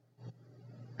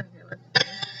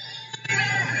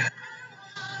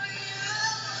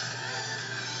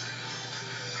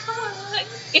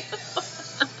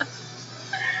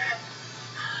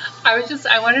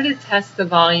I wanted to test the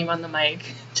volume on the mic.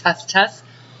 Test.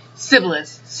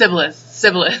 Sybilis.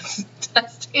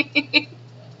 Testing.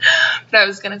 But I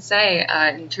was going to say,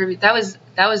 in tribute, that was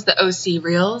the OC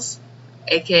Reels,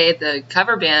 aka the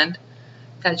cover band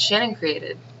that Shannon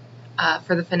created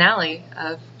for the finale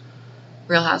of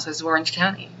Real Housewives of Orange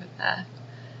County with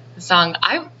the song.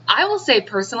 I will say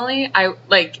personally,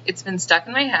 it's been stuck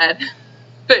in my head,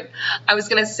 but I was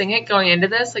gonna sing it going into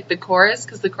this, like the chorus,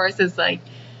 because the chorus is like,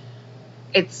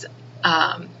 it's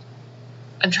I'm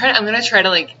gonna try to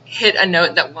like hit a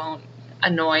note that won't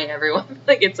annoy everyone.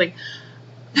 Like it's like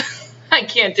I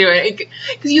can't do it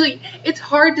because it's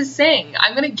hard to sing.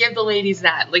 I'm gonna give the ladies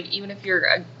that, like, even if you're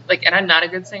and I'm not a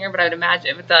good singer, but I would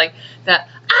imagine with the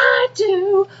I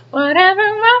do whatever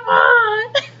I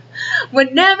want,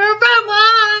 whenever I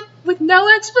want, with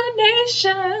no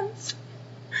explanations.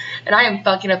 And I am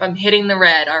fucking up. I'm hitting the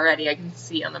red already. I can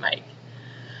see on the mic.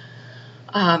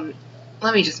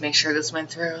 Let me just make sure this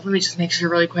went through. Let me just make sure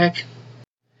really quick.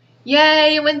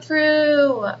 Yay, it went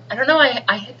through. I don't know.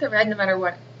 I hit the red no matter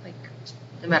what.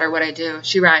 No matter what I do.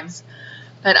 She rhymes.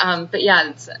 But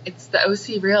yeah, it's the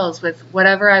OC Reels with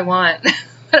whatever I want.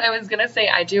 But I was going to say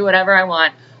I do whatever I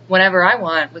want, whenever I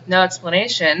want, with no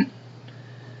explanation.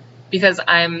 Because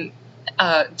I'm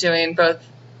doing both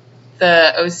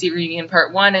the OC Reunion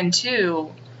Part 1 and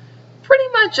 2 pretty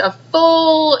much a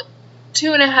full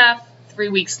 2.5, 3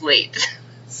 weeks late.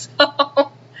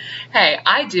 So, hey,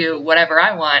 I do whatever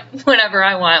I want, whenever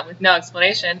I want, with no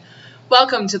explanation.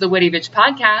 Welcome to the Witty Bitch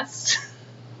Podcast.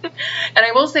 And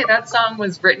I will say that song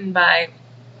was written by,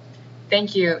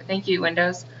 thank you,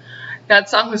 Windows. That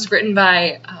song was written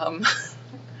by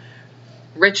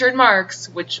Richard Marx,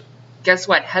 which, guess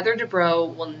what? Heather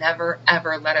Dubrow will never,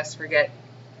 ever let us forget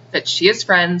that she is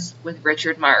friends with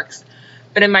Richard Marx.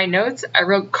 But in my notes, I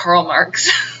wrote Karl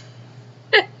Marx.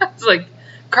 I was like,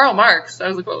 Karl Marx. I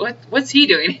was like, what's he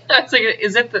doing? I was like,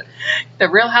 is it the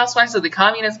Real Housewives of the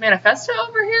Communist Manifesto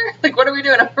over here? Like, what are we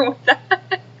doing over with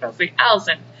that? I was like,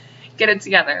 Allison, get it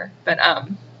together. But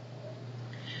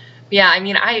yeah, I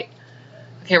mean, I'm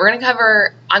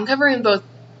covering both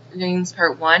reunions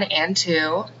Part 1 and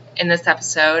 2 in this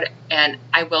episode, and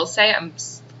I will say I'm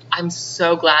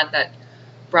so glad that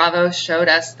Bravo showed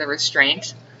us the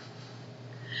restraint.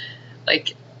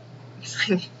 Like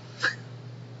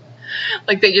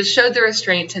they just showed the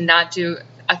restraint to not do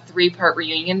a 3-part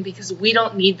reunion, because we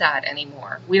don't need that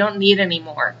anymore. We don't need any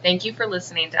more. Thank you for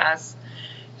listening to us.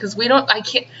 Because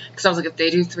I was like, if they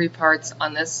do 3 parts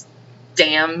on this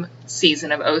damn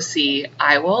season of OC,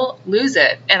 I will lose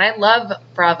it. And I love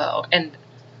Bravo. And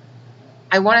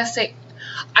I want to say,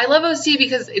 I love OC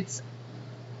because it's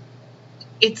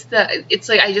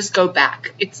like I just go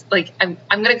back. It's like I'm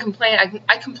gonna complain.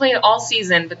 I complain all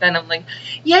season, but then I'm like,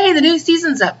 yay, the new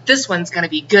season's up. This one's gonna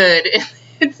be good.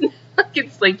 It's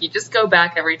like you just go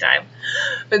back every time.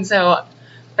 But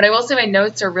I will say my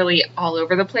notes are really all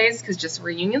over the place because just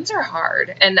reunions are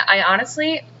hard. And I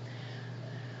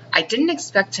didn't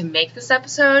expect to make this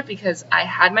episode because I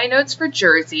had my notes for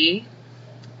Jersey.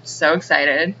 So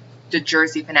excited. The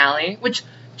Jersey finale, which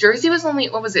Jersey was only,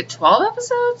 12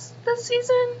 episodes this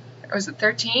season? Or was it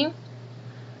 13?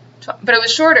 But it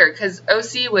was shorter because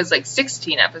OC was like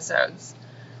 16 episodes.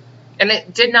 And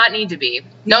it did not need to be.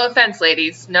 No offense,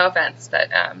 ladies. No offense. But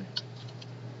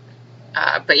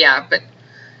yeah, but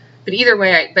either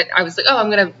way, I was like, oh, I'm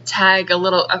going to tag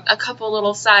a couple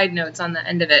little side notes on the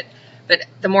end of it. But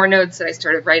the more notes that I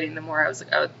started writing, the more I was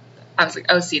like,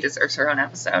 OC deserves her own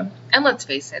episode. And let's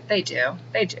face it, they do.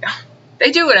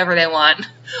 They do whatever they want,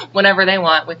 whenever they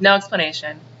want, with no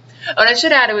explanation. Oh, and I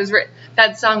should add,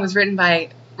 that song was written by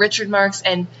Richard Marx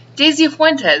and Daisy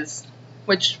Fuentes,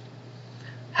 which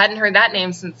hadn't heard that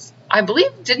name since, I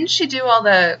believe, didn't she do all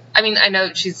the, I mean, I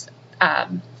know she's,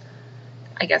 I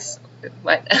guess,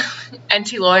 what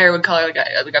NT Lawyer would call her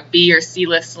like a B or C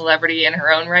list celebrity in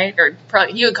her own right, or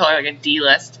probably he would call her like a D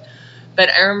list. But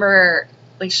I remember,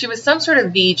 like, she was some sort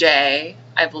of VJ, I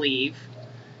believe,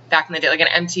 back in the day, like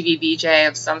an MTV VJ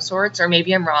of some sorts, or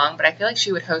maybe I'm wrong, but I feel like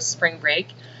she would host Spring Break.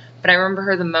 But I remember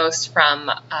her the most from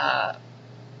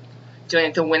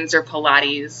doing the Windsor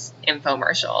Pilates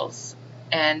infomercials.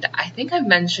 And I think I've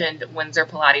mentioned Windsor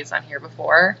Pilates on here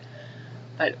before,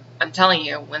 but I'm telling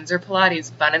you, Windsor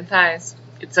Pilates, bun and thighs.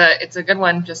 It's a good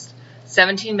one. Just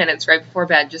 17 minutes right before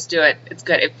bed. Just do it. It's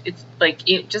good.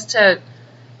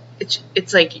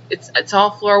 It's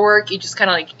all floor work.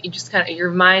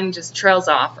 Your mind just trails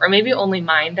off, or maybe only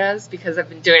mine does, because I've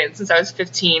been doing it since I was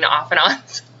 15, off and on.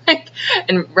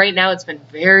 And right now it's been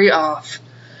very off.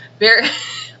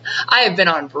 I have been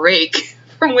on break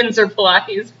from Windsor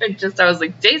Pilates. I was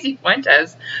like, Daisy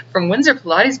Fuentes from Windsor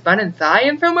Pilates bun and thigh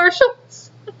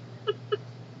infomercials?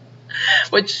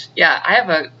 Which, yeah, I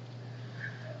have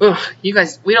you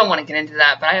guys, we don't want to get into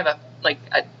that, but I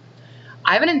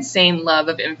have an insane love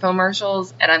of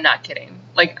infomercials, and I'm not kidding.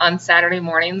 Like, on Saturday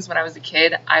mornings when I was a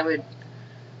kid, I would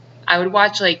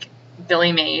watch, like,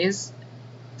 Billy Mays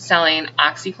selling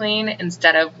OxyClean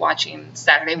instead of watching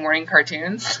Saturday morning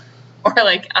cartoons. Or,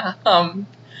 like,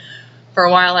 for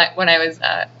a while, when I was,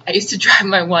 I used to drive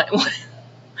my one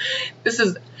this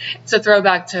is, it's a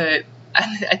throwback to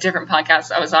a different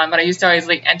podcast I was on, but I used to always,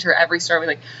 like, enter every story with,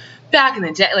 like, back in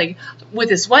the day, like, with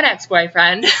this one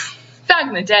ex-boyfriend, back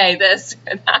in the day, this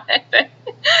and that.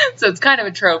 So it's kind of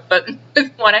a trope, but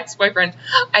with one ex-boyfriend,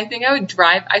 I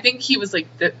think he was like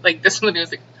this one, he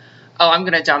was like, oh, I'm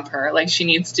going to dump her. Like, she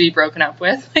needs to be broken up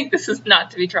with. Like, this is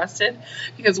not to be trusted.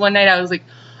 Because one night I was like,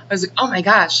 oh my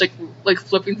gosh, like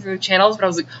flipping through the channels, but I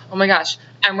was like, oh my gosh,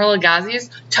 Emeril Lagassi's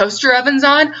toaster oven's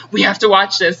on? We have to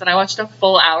watch this. And I watched a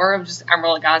full hour of just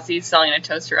Emeril Lagasse selling a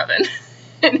toaster oven.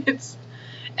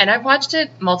 And I've watched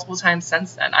it multiple times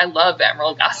since then. I love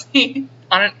Emeril Lagasse.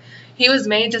 He was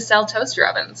made to sell toaster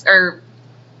ovens, or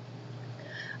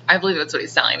I believe that's what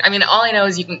he's selling. I mean, all I know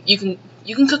is you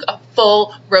can cook a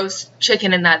full roast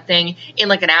chicken in that thing in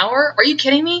like an hour. Are you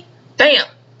kidding me? Bam,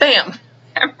 bam,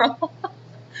 Emeril.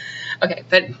 Okay,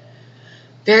 but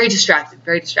very distracted.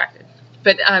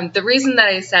 But the reason that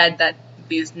I said that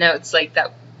these notes, like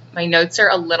that, my notes are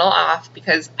a little off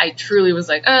because I truly was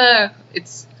like,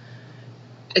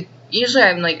 usually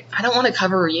I'm like, I don't want to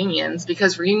cover reunions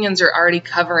because reunions are already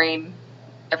covering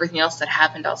everything else that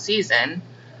happened all season.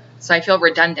 So I feel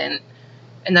redundant.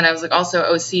 And then I was like, also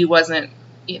OC wasn't,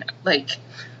 like,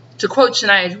 to quote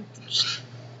Shania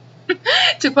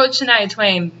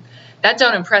Twain, that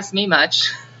don't impress me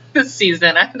much this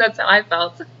season. That's how I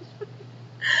felt.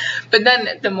 But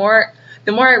then the more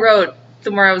I wrote,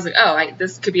 the more I was like,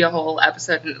 this could be a whole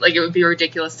episode. And, like, it would be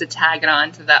ridiculous to tag it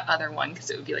on to that other one because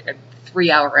it would be like a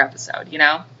 3-hour episode,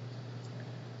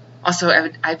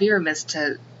 Also, I'd be remiss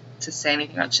to say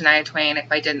anything about Shania Twain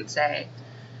if I didn't say,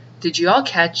 did you all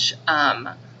catch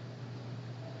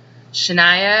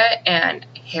Shania and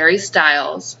Harry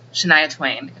Styles, Shania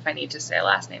Twain, if I need to say a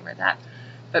last name or that,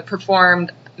 but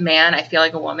performed Man, I Feel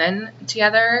Like a Woman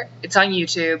together? It's on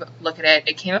YouTube. Look at it.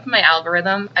 It came up in my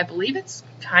algorithm. I believe it's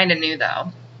kind of new,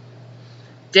 though.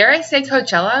 Dare I say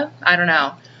Coachella? I don't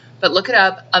know. But look it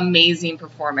up. Amazing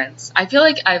performance. I feel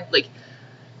like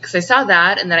because I saw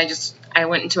that, and then I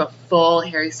went into a full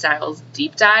Harry Styles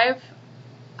deep dive.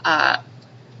 And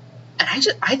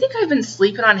I think I've been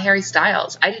sleeping on Harry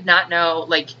Styles. I did not know,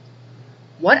 like,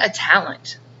 what a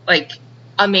talent. Like,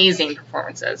 amazing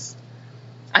performances.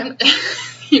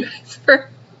 You guys,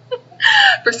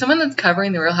 for someone that's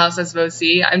covering the Real Housewives of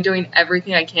OC, I'm doing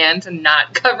everything I can to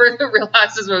not cover the Real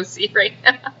Housewives of OC right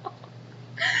now.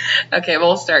 Okay, well,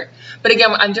 we'll start. But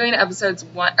again, I'm doing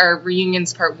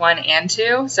reunions part 1 and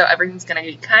 2, so everything's going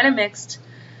to be kind of mixed.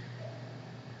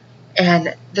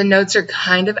 And the notes are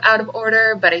kind of out of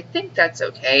order, but I think that's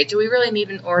okay. Do we really need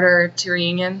an order to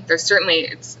reunion? There's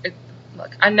certainly,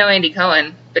 look, I'm no Andy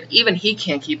Cohen, but even he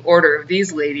can't keep order of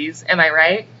these ladies. Am I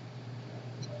right?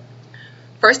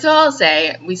 First of all, I'll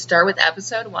say we start with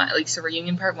episode 1, so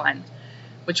reunion part 1.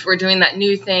 Which we're doing that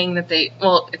new thing that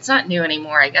it's not new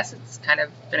anymore. I guess it's kind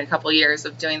of been a couple years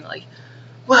of doing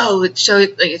it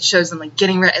shows them like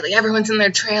getting ready, like everyone's in their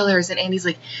trailers, and Andy's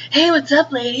like, hey, what's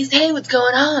up, ladies? Hey, what's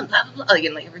going on? Blah blah blah.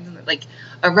 And everyone's like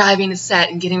arriving to set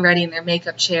and getting ready in their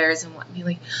makeup chairs and be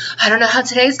like, I don't know how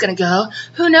today's gonna go.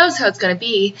 Who knows how it's gonna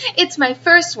be? It's my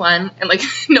first one. And like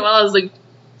Noella's like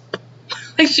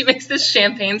she makes this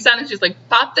champagne sound and she's like,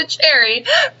 pop the cherry,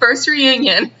 first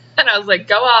reunion. And I was like,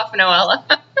 go off, Noella.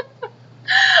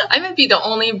 I might be the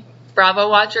only Bravo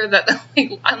watcher that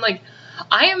I'm like,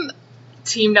 I am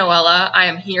Team Noella. I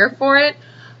am here for it.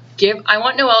 I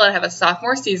want Noella to have a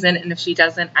sophomore season, and if she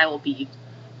doesn't, I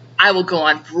will go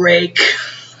on break.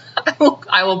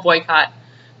 I will boycott,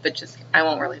 but I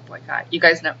won't really boycott. You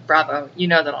guys know, Bravo, you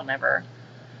know that I'll never.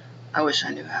 I wish I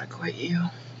knew how to quit you,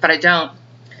 but I don't.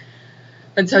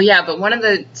 And so, yeah, but one of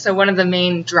the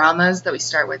main dramas that we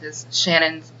start with is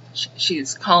Shannon's.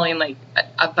 She's calling like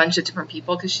a bunch of different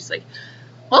people because she's like,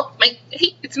 well,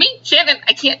 hey, it's me, Shannon.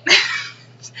 I can't.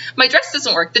 My dress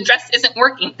doesn't work. The dress isn't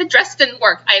working. The dress didn't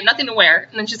work. I have nothing to wear.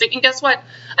 And then she's like, and guess what?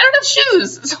 I don't have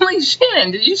shoes. So I'm like,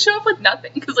 Shannon, did you show up with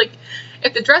nothing? Because like,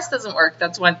 if the dress doesn't work,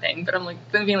 that's one thing. But I'm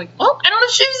like, then being like, well, I don't have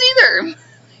shoes either.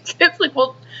 It's like,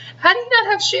 well, how do you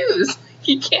not have shoes?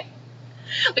 You can't.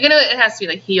 Like, I know it has to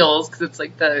be like heels because it's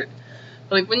like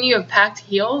when you have packed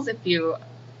heels,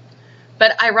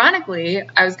 But ironically,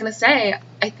 I was going to say,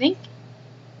 I think,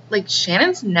 like,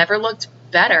 Shannon's never looked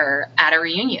better at a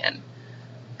reunion.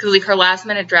 Because, like, her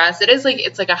last-minute dress,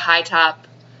 it's like a high-top,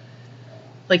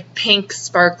 like, pink,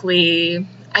 sparkly.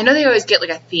 I know they always get, like,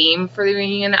 a theme for the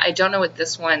reunion. I don't know what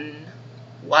this one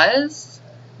was.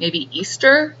 Maybe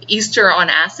Easter? Easter on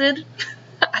acid?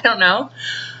 I don't know.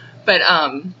 But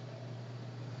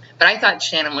I thought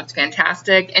Shannon looked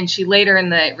fantastic. And she later in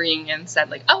the reunion said,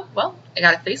 like, oh, well, I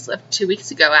got a facelift 2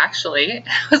 weeks ago, actually. I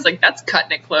was like, that's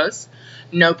cutting it close.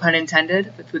 No pun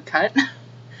intended with the cut.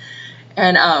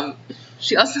 And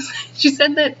she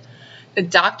said that the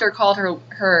doctor called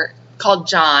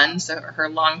John, so her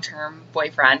long-term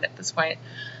boyfriend at this point,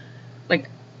 like,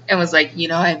 and was like,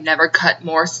 I've never cut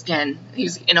more skin. He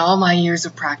was, in all my years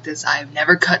of practice, I've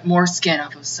never cut more skin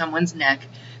off of someone's neck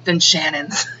than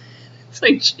Shannon's. It's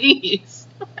like, jeez.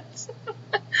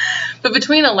 But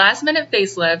between a last-minute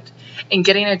facelift and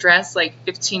getting a dress like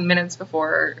 15 minutes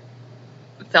before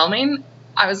filming,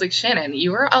 I was like, Shannon,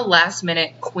 you are a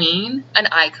last-minute queen, an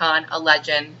icon, a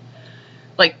legend.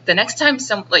 Like, the next time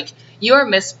you are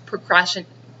Miss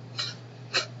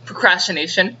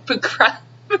Procrastination.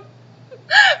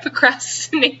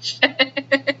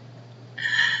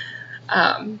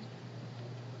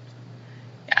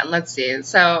 Yeah, let's see.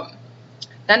 So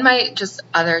then my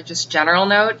other general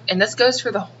note, and this goes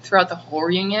throughout the whole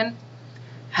reunion,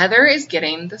 Heather is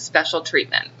getting the special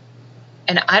treatment.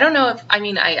 And I don't know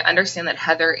I understand that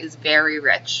Heather is very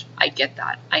rich. I get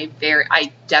that. I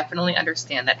definitely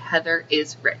understand that Heather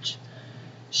is rich.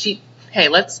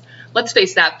 Let's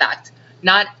face that fact.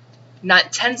 Not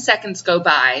 10 seconds go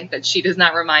by that she does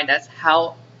not remind us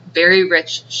how very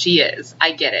rich she is.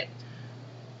 I get it.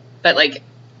 But, like,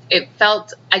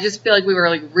 I just feel like we were,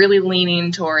 like, really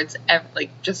leaning towards,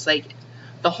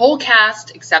 the whole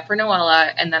cast except for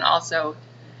Noella, and then also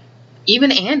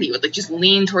even Andy would, like, just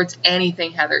lean towards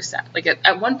anything Heather said. Like,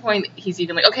 at one point, he's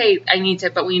even like, okay,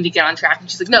 but we need to get on track. And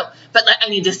she's like, no, but I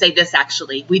need to say this,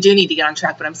 actually. We do need to get on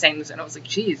track, but I'm saying this. And I was like,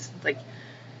 geez, like,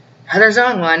 Heather's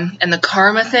on one. And the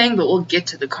karma thing, but we'll get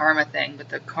to the karma thing. But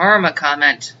the karma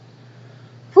comment,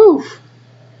 whew.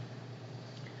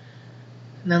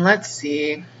 And then let's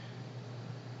see.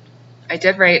 I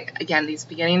did write, again, these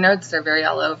beginning notes. They're very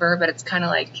all over, but it's kind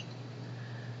of like,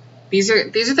 these are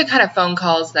the kind of phone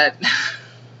calls that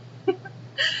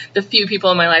the few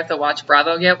people in my life that watch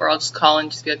Bravo get, where I'll just call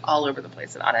and just be, like, all over the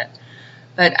place about it.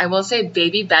 But I will say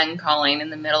Baby Ben calling in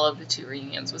the middle of the two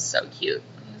reunions was so cute.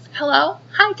 He was like, hello?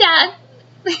 Hi, Dad.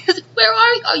 He was like, where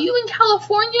are you? Are you in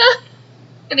California?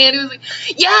 And Andy was like,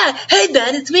 yeah, hey,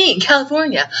 Ben, it's me in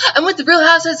California. I'm with the Real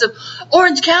Housewives of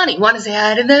Orange County. Want to say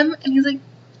hi to them? And he's like,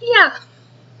 yeah.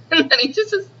 And then he just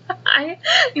says, hi.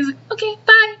 He's like, okay,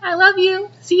 bye. I love you.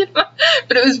 See you tomorrow.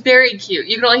 But it was very cute.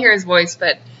 You can only hear his voice,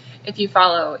 but if you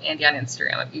follow Andy on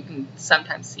Instagram, you can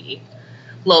sometimes see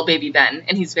little baby Ben,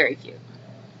 and he's very cute.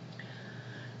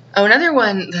 Oh, another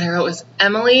one that I wrote was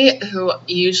Emily, who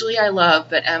usually I love,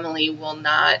 but Emily will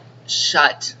not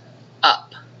shut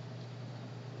up.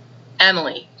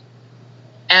 Emily,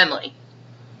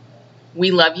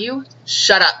 we love you.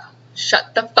 Shut up.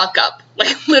 Shut the fuck up.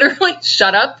 Like, literally,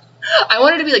 shut up. I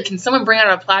wanted to be like, can someone bring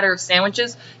out a platter of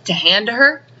sandwiches to hand to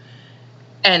her?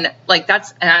 And, like,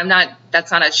 that's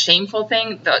not a shameful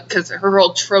thing, because her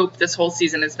whole trope this whole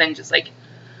season has been just, like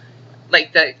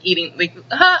the eating, like,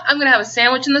 I'm going to have a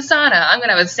sandwich in the sauna. I'm going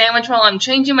to have a sandwich while I'm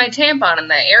changing my tampon in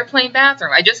the airplane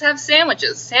bathroom. I just have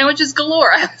sandwiches. Sandwiches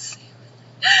galore. I'm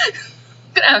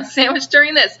going to have a sandwich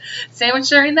during this. Sandwich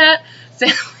during that.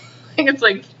 It's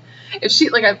like,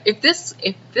 if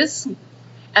this,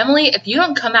 Emily, if you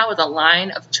don't come out with a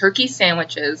line of turkey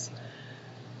sandwiches,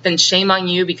 then shame on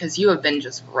you, because you have been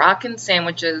just rocking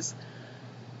sandwiches.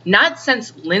 Not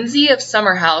since Lindsay of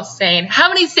Summer House saying, how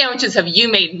many sandwiches have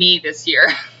you made me this year?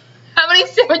 How many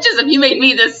sandwiches have you made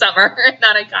me this summer?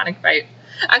 That iconic fight.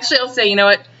 Actually, I'll say, you know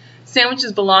what?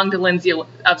 Sandwiches belong to Lindsay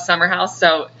of Summer House,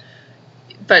 so,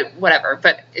 but whatever.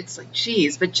 But it's like,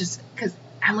 geez, but just, because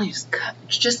Emily's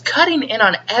just cutting in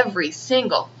on every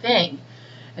single thing.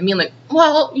 I mean, like,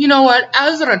 well, you know what?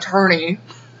 As an attorney,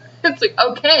 it's like,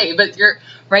 okay, but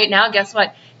right now, guess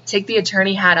what? Take the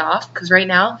attorney hat off, because right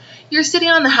now you're sitting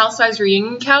on the Housewives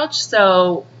reunion couch,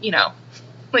 so, you know,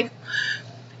 like,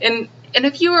 and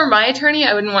if you were my attorney,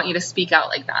 I wouldn't want you to speak out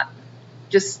like that.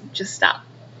 Just stop.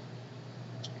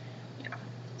 You know,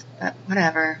 but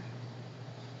whatever.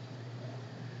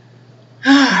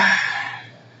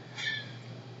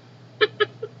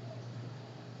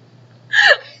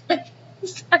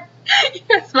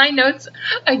 Yes, my notes,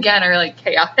 again, are, like,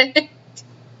 chaotic.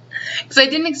 Because I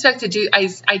didn't expect to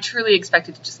I truly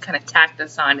expected to just kind of tack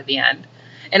this on to the end.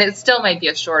 And it still might be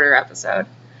a shorter episode.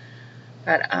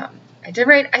 But I did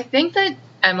write, I think that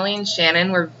Emily and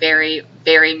Shannon were very,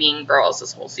 very mean girls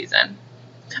this whole season.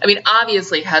 I mean,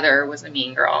 obviously Heather was a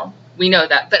mean girl. We know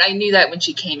that. But I knew that when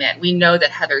she came in. We know that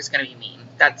Heather's going to be mean.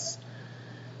 That's,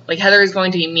 like, Heather is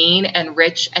going to be mean and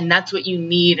rich, and that's what you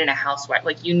need in a housewife.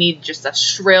 Like, you need just a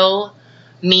shrill,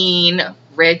 mean,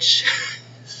 rich,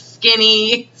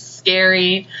 skinny,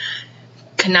 scary,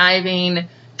 conniving,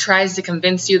 tries to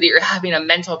convince you that you're having a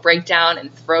mental breakdown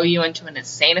and throw you into an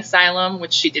insane asylum,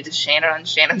 which she did to Shannon on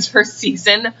Shannon's first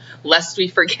season, lest we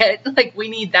forget. Like, we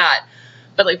need that.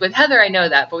 But, like, with Heather, I know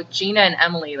that. But with Gina and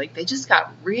Emily, like, they just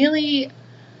got really,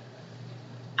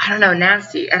 I don't know,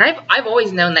 nasty. And I've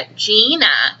always known that Gina,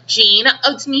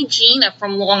 oh, it's me, Gina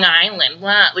from Long Island.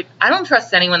 Blah. Like, I don't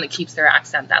trust anyone that keeps their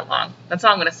accent that long. That's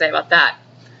all I'm going to say about that.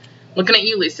 Looking at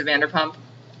you, Lisa Vanderpump.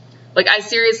 Like,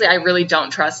 I really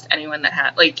don't trust anyone that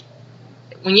had, like,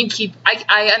 when you keep,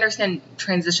 I understand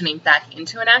transitioning back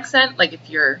into an accent, like, if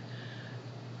you're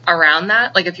around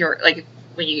that, like, if you're, like,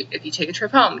 if you take a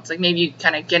trip home, it's like, maybe you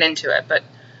kind of get into it, but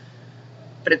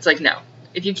it's like, no.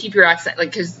 If you keep your accent,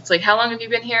 like, because it's like, how long have you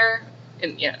been here?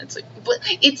 And, you know, it's like, but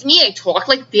it's me, I talk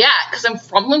like that, because I'm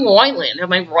from Long Island,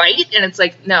 am I right? And it's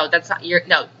like, no, that's not,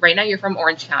 no, right now you're from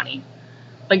Orange County.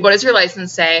 Like, what does your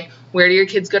license say? Where do your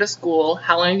kids go to school?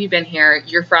 How long have you been here?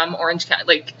 You're from Orange County.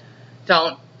 Like,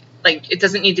 don't, like, it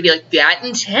doesn't need to be, like, that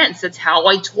intense. That's how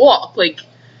I talk. Like,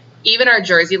 even our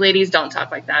Jersey ladies don't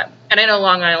talk like that. And I know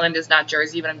Long Island is not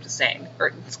Jersey, but I'm just saying,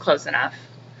 or it's close enough.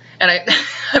 And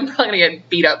I'm probably going to get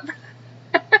beat up.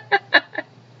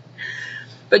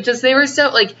 But just, they were so,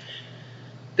 like,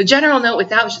 the general note with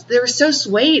that was just, they were so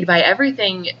swayed by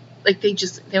everything. Like, they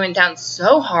went down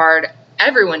so hard.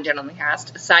 Everyone did on the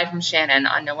cast, aside from Shannon,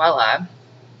 on Noella,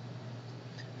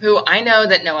 who I know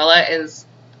that Noella is,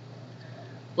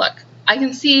 look, I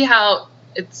can see how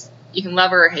you can love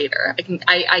her or hate her.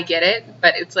 I get it,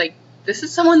 but it's like, this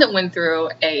is someone that went through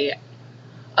a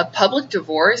public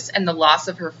divorce and the loss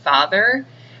of her father,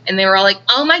 and they were all like,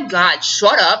 oh my God,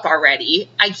 shut up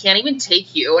already. I can't even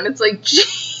take you. And it's like,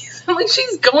 jeez, I'm like,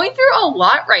 she's going through a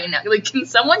lot right now. Like, can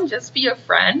someone just be a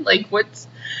friend? Like,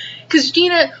 because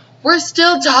Gina, we're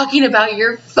still talking about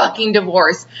your fucking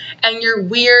divorce and your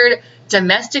weird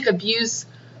domestic abuse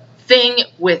thing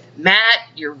with Matt,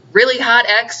 your really hot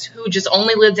ex who just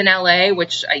only lived in LA,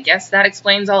 which I guess that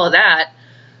explains all of that.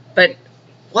 But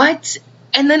what?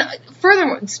 And then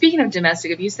furthermore, speaking of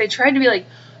domestic abuse, they tried to be like,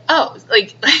 oh,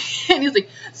 like, and he's like,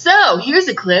 so here's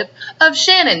a clip of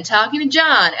Shannon talking to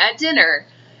John at dinner.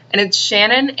 And it's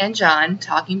Shannon and John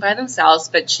talking by themselves,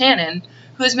 but Shannon,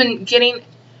 who has been getting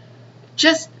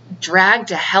just dragged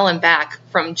to hell and back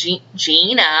from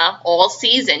Gina all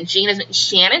season.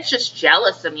 Shannon's just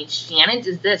jealous of me. Shannon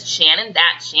does this, Shannon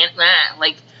that, Shannon that.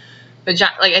 Like, but John,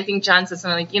 like, I think John said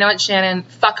something like, you know what, Shannon,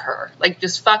 fuck her. Like,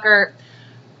 just fuck her.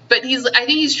 But I think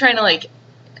he's trying to, like,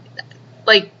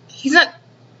 he's not,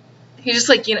 he's just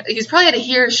like, you know, he's probably had to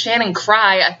hear Shannon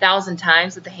cry 1,000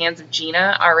 times at the hands of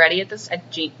Gina already at the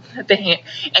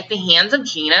hands of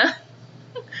Gina.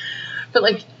 But,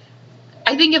 like,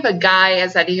 I think if a guy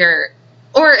has had to hear,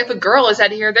 or if a girl has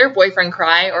had to hear their boyfriend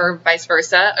cry, or vice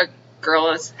versa, a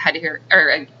girl has had to hear, or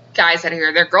a guy's had to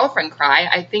hear their girlfriend cry,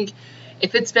 I think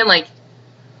if it's been, like,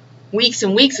 weeks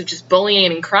and weeks of just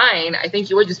bullying and crying, I think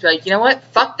you would just be like, you know what,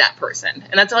 fuck that person.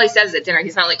 And that's all he says at dinner.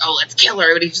 He's not like, oh, let's kill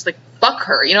her, but he's just like, fuck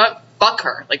her. You know what, fuck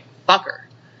her. Like, fuck her.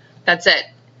 That's it.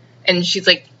 And she's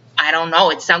like, I don't know,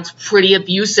 it sounds pretty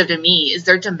abusive to me. Is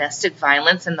there domestic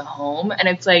violence in the home? And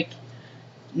it's like,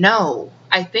 no.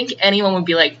 I think anyone would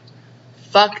be like,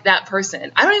 fuck that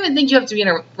person. I don't even think you have to be in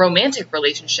a romantic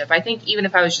relationship. I think even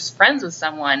if I was just friends with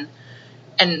someone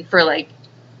and for, like,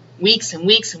 weeks and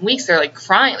weeks and weeks, they're, like,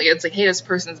 crying. Like, it's like, hey, this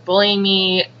person's bullying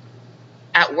me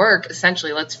at work,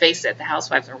 essentially. Let's face it, the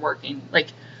housewives are working. Like,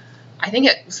 I think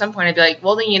at some point I'd be like,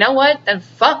 well, then you know what? Then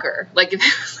fuck her. Like, if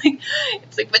it was like,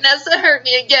 it's like, Vanessa hurt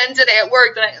me again today at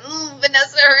work. And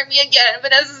Vanessa hurt me again.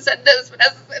 Vanessa said this.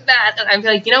 Vanessa said that. And I'd be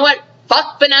like, you know what?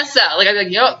 Fuck Vanessa. Like, I'd be like,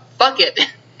 you know what? Fuck it.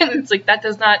 And it's like, that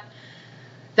does not,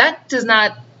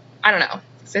 I don't know.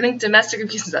 So I think domestic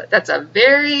abuse, that's a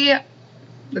big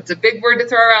word to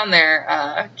throw around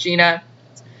there, Gina.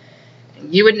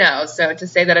 And you would know. So to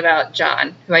say that about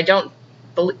John, who I don't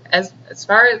believe, as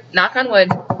far as, knock on wood,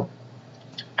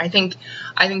 I think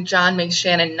John makes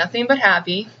Shannon nothing but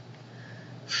happy.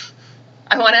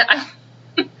 My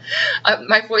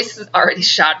voice is already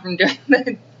shot from doing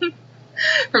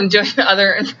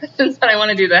other impressions, but I want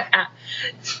to do the hat.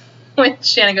 When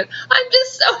Shannon goes, I'm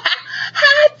just so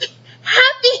happy.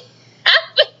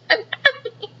 I'm happy.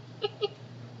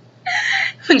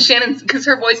 when Shannon, because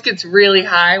her voice gets really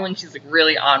high when she's like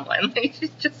really on one. Like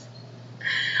she's just,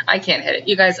 I can't hit it.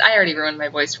 You guys, I already ruined my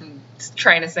voice from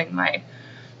trying to sing my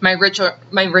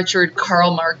Richard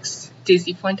Karl Marx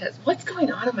Daisy Fuentes. What's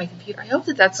going on my computer? I hope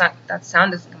that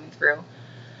sound isn't coming through.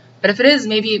 But if it is,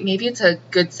 maybe it's a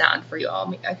good sound for you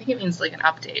all. I think it means like an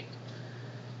update.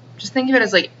 Just think of it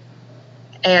as like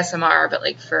ASMR, but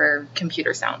like for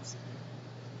computer sounds.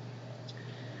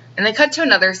 And they cut to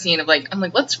another scene of like, I'm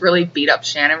like, let's really beat up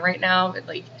Shannon right now. But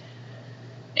like,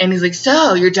 and he's like,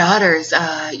 so your daughter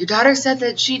said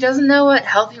that she doesn't know what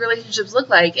healthy relationships look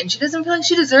like, and she doesn't feel like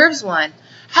she deserves one.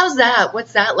 How's that?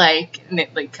 What's that like? And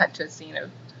it like cut to a scene of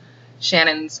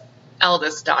Shannon's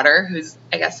eldest daughter, who's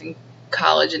I guess in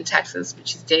college in Texas, but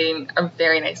she's dating a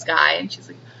very nice guy, and she's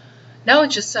like, no,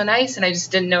 it's just so nice, and I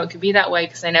just didn't know it could be that way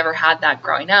because I never had that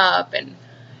growing up, and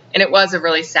it was a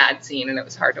really sad scene, and it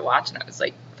was hard to watch, and I was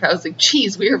like,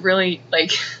 geez, we are really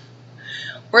like,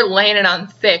 we're laying it on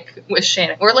thick with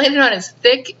Shannon. We're laying it on as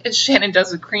thick as Shannon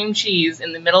does with cream cheese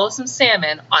in the middle of some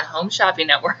salmon on Home Shopping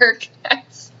Network,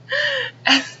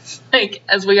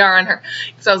 as we are on her.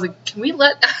 So I was like, can we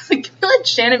let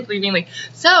Shannon being like,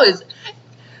 so is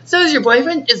your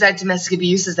boyfriend, is that domestic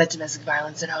abuse? Is that domestic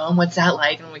violence at home? What's that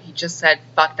like? And like, he just said,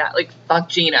 fuck that, like, fuck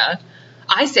Gina.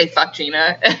 I say fuck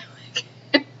Gina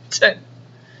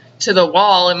to the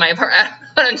wall in my apartment.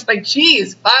 I'm just like,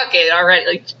 geez, fuck it already.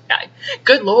 Like,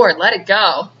 good Lord, let it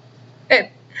go. And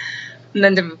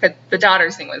then the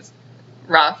daughter's thing was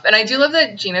rough. And I do love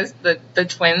that Gina's, the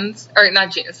twins, or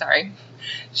not Gina, sorry,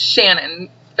 Shannon,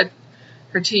 but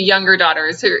her two younger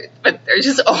daughters, but they're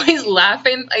just always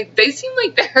laughing. Like, they seem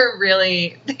like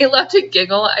they love to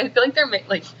giggle. I feel like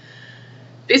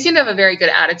they seem to have a very good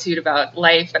attitude about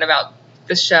life and about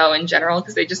the show in general,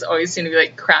 because they just always seem to be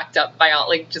like cracked up by all,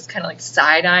 like, just kind of like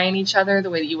side-eyeing each other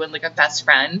the way that you would like a best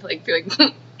friend, like be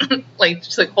like like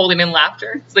just like holding in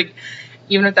laughter. It's like,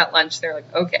 even at that lunch, they're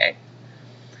like, okay.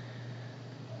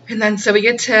 And then so we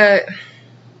get to,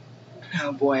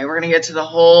 oh boy, we're gonna get to the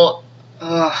whole,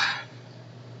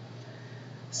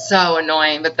 so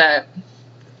annoying. But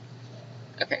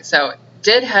okay, so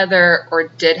did Heather or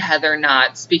did Heather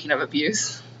not, speaking of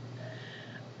abuse,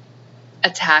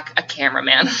 attack a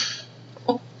cameraman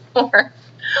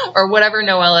or whatever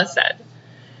Noella said?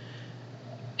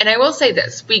 And I will say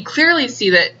this, we clearly see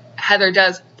that Heather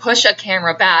does push a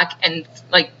camera back and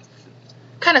like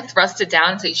kind of thrust it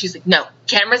down and say, she's like, no,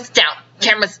 camera's down,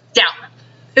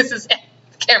 this is it,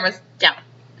 camera's down.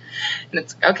 And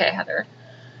it's okay, Heather.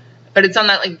 But it's on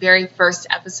that like very first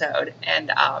episode,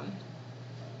 and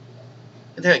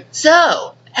they're like,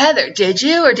 so Heather, did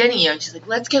you or didn't you? And she's like,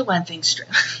 let's get one thing straight.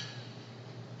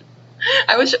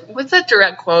 What's that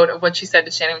direct quote of what she said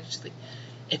to Shannon? She's like,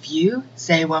 if you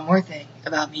say one more thing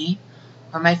about me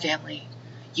or my family,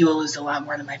 you will lose a lot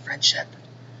more than my friendship.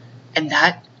 And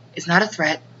that is not a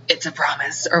threat, it's a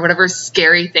promise. Or whatever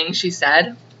scary thing she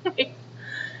said.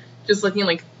 Just looking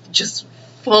like, just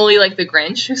fully like the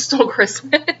Grinch who stole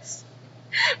Christmas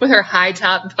with her high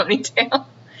top ponytail.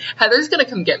 Heather's gonna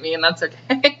come get me, and that's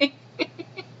okay.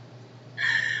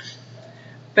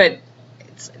 But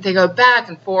they go back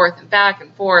and forth,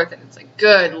 and it's like,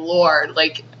 good Lord,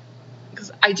 like,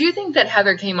 because I do think that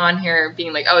Heather came on here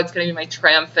being like, oh, it's going to be my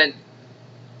triumphant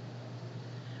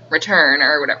return,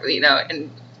 or whatever, you know,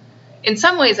 and in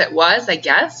some ways it was, I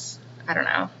guess. I don't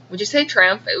know. Would you say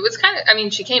triumph? It was kind of, I mean,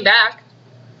 she came back.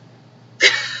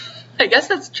 I guess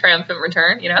that's triumphant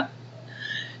return, you know?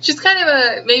 She's kind of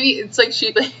a, maybe it's like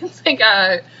it's like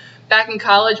back in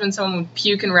college when someone would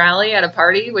puke and rally at a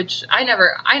party, which I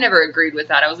never agreed with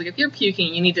that. I was like, if you're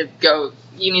puking, you need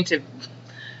to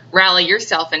rally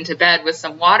yourself into bed with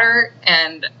some water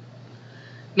and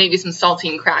maybe some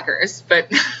saltine crackers. But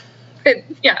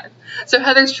yeah, so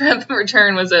Heather's triumphant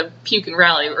return was a puke and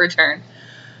rally return.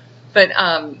 But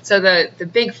so the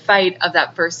big fight of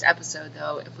that first episode,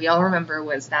 though, if we all remember,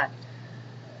 was that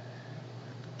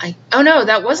oh no,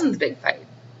 that wasn't the big fight.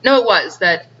 No, it was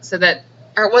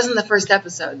or it wasn't the first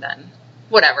episode then.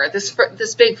 Whatever.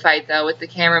 This big fight, though, with the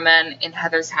cameraman in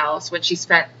Heather's house, when she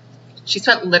spent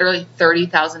literally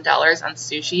 $30,000 on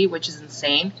sushi, which is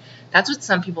insane. That's what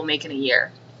some people make in a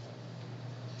year.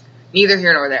 Neither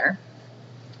here nor there.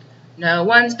 No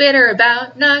one's bitter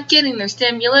about not getting their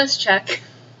stimulus check.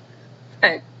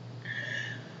 Right.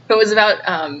 It was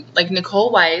about like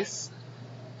Nicole Weiss,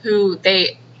 who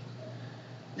this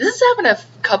has happened a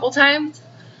couple times.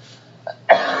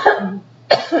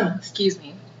 Excuse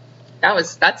me.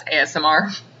 That's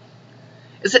ASMR.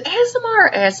 Is it ASMR or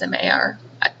ASMAR?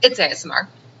 It's ASMR.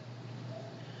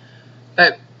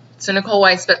 But so Nicole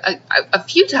Weiss, but a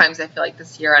few times I feel like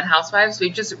this year on Housewives,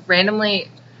 we've just randomly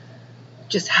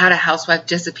just had a housewife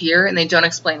disappear and they don't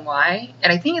explain why.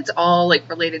 And I think it's all like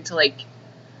related to like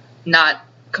not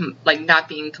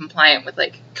being compliant with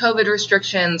like COVID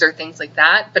restrictions or things like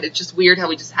that. But it's just weird how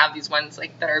we just have these ones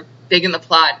like that are big in the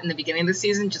plot in the beginning of the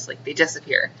season, just like they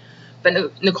disappear.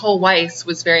 But Nicole Weiss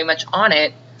was very much on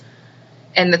it.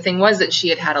 And the thing was that she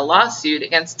had had a lawsuit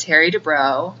against Terry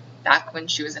Dubrow back when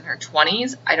she was in her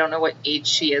 20s. I don't know what age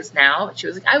she is now, but she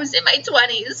was like, I was in my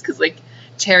 20s, because like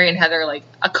Terry and Heather like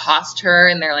accost her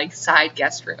in their like side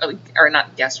guest room, or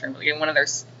not guest room, like in one of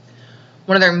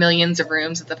their millions of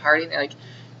rooms at the party. And they're like,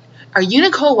 "Are you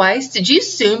Nicole Weiss? Did you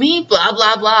sue me? Blah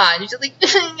blah blah." And she's like,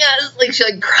 "Yes." Like she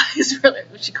like cries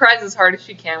she cries as hard as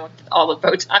she can with all the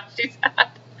Botox she's had.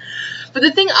 But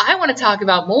the thing I want to talk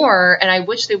about more, and I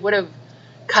wish they would have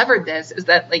covered this, is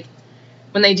that like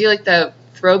when they do like the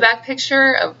throwback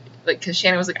picture of like, because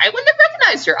Shannon was like, I wouldn't have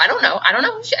recognized her. I don't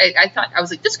know who she, I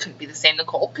was like, this couldn't be the same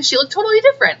Nicole, because she looked totally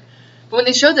different. But when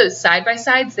they show those side by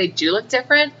sides, they do look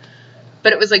different.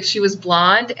 But it was like she was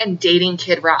blonde and dating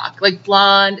Kid Rock, like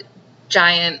blonde,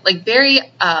 giant, like very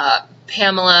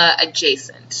Pamela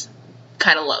adjacent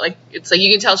kind of look. Like it's like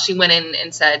you can tell she went in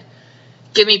and said,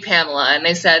 "Give me Pamela," and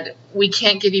they said, "We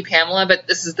can't give you Pamela, but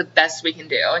this is the best we can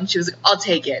do." And she was like, "I'll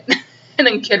take it." And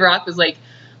then Kid Rock was like,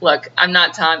 "Look, I'm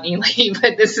not Tommy Lee,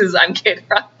 but I'm Kid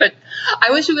Rock." But I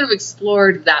wish we would have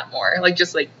explored that more. Like,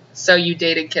 just like, so you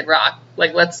dated Kid Rock.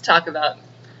 Like, let's talk about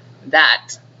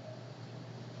that.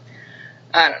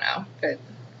 I don't know. But,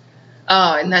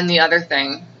 oh, and then the other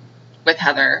thing with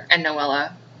Heather and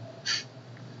Noella.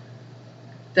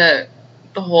 The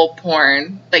whole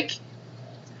porn. Like,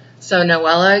 so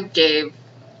Noella gave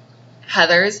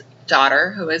Heather's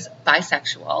daughter, who is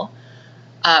bisexual,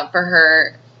 for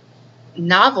her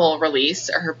novel release,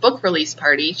 or her book release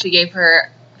party, she gave her,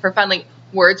 for fun, like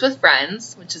Words with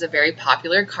Friends, which is a very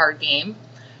popular card game,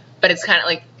 but it's kind of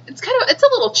like, it's a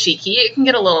little cheeky. It can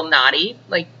get a little naughty.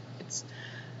 Like it's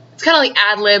kind of like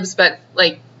ad libs, but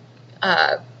like,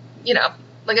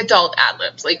 like adult ad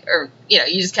libs, like, or,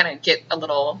 you just kind of get a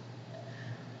little.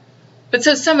 But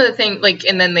so some of the things, like,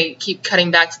 and then they keep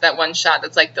cutting back to that one shot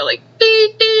that's like the like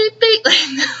beep beep beep,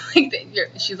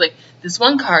 she's like, this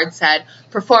one card said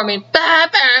performing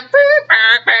on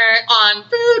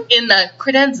food in the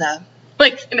credenza,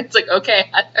 like, and it's like, okay,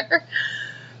 Heather.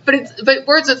 But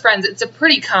Words with Friends, it's a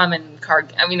pretty common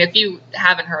card. I mean, if you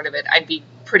haven't heard of it, I'd be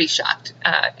pretty shocked.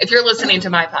 If you're listening to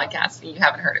my podcast and you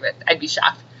haven't heard of it, I'd be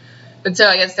shocked. But so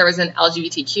I guess there was an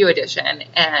LGBTQ edition,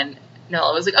 and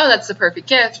Noella was like, oh, that's the perfect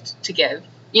gift to give.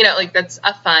 Like that's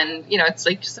a fun, it's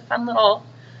like just a fun little,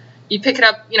 you pick it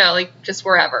up, like just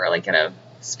wherever, like at a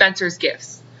Spencer's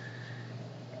Gifts.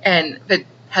 But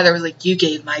Heather was like, you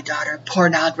gave my daughter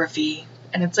pornography.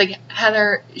 And it's like,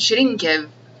 Heather, she didn't give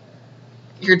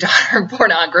your daughter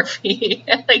pornography.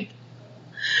 Like,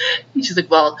 and she's like,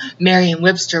 well,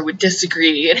 Merriam-Webster would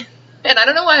disagree. And I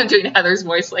don't know why I'm doing Heather's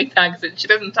voice like that, because she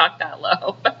doesn't talk that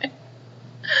low.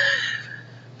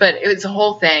 But it was a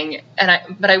whole thing.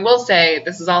 But I will say,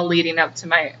 this is all leading up to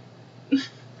my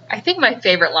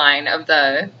favorite line of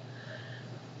the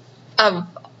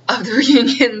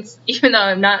reunions, even though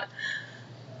I'm not,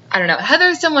 I don't know.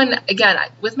 Heather's someone, again,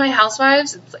 with my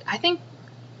housewives, it's like, I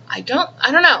don't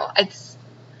know.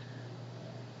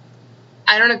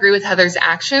 I don't agree with Heather's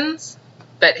actions,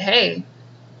 but hey,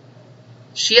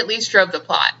 she at least drove the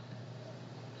plot.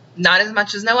 Not as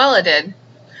much as Noella did.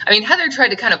 I mean, Heather tried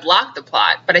to kind of block the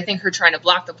plot, but I think her trying to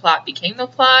block the plot became the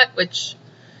plot, which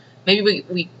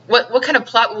maybe what kind of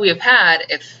plot would we have had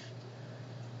if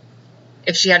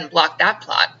she hadn't blocked that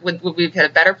plot? Would we have had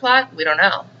a better plot? We don't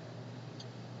know.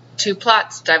 2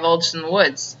 plots divulged in the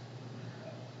woods,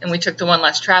 and we took the one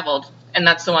less traveled, and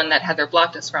that's the one that Heather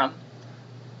blocked us from.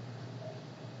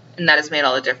 And that has made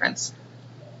all the difference.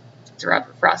 It's a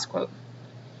Robert Frost quote.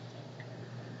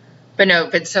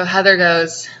 But so Heather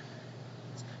goes,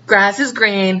 grass is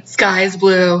green, sky is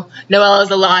blue, Noella's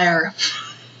a liar.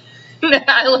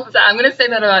 I love that. I'm going to say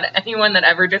that about anyone that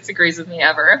ever disagrees with me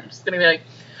ever. I'm just going to be like,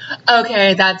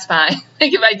 okay, that's fine.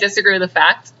 Like, if I disagree with a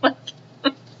fact, like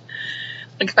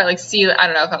if I, like, see, I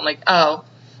don't know, if I'm like, oh,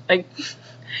 like,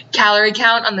 calorie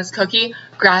count on this cookie,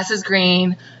 grass is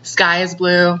green, sky is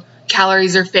blue,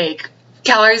 calories are fake,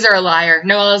 calories are a liar,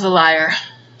 Noella's a liar.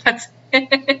 That's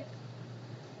it.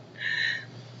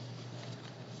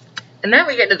 And then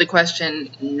we get to the question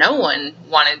no one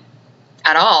wanted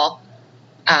at all,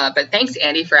 but thanks,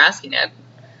 Andy, for asking it.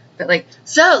 But like,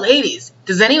 so ladies,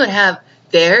 does anyone have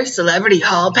their celebrity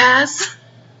hall pass?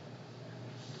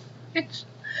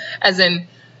 As in,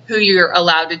 who you're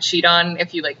allowed to cheat on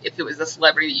if it was a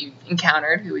celebrity you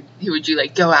encountered, who would you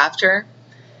like go after?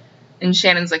 And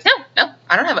Shannon's like, no,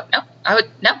 I don't have it. No, I would,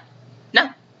 no.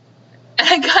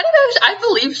 And I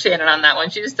believe Shannon on that one.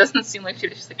 She just doesn't seem like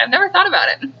she's like, I've never thought about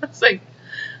it. It's like,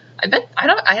 I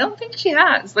don't think she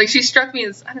has. Like, she struck me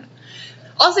as, I don't know.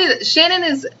 I'll say that Shannon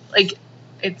is, like,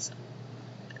 it's,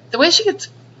 the way she gets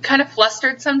kind of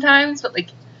flustered sometimes, but, like,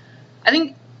 I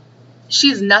think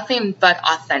she's nothing but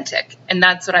authentic. And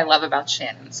that's what I love about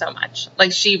Shannon so much.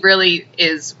 Like, she really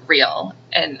is real.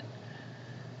 And,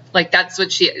 like, that's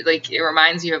what she, like, it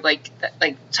reminds you of, like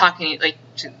talking, like,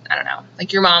 I don't know,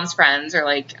 like your mom's friends or,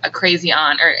 like, a crazy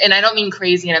aunt. And I don't mean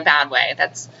crazy in a bad way.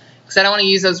 That's, because I don't want to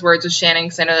use those words with Shannon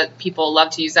because I know that people love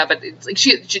to use that. But it's, like,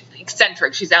 she's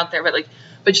eccentric. She's out there.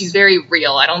 But she's very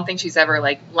real. I don't think she's ever,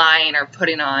 like, lying or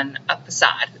putting on a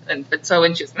facade. But so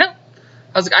when she was, no.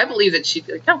 I was like, I believe that she'd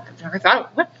be like, no, I've never thought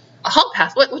of what? A hall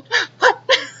pass? What?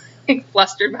 Like,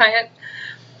 flustered by it.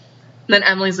 And then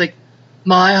Emily's like,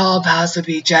 my hall pass would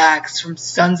be Jax from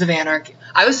Sons of Anarchy.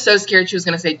 I was so scared she was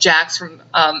going to say Jax from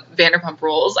Vanderpump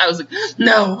Rules. I was like,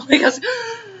 no. Like, I was like,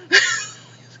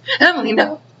 Emily,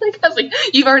 no. Like, I was like,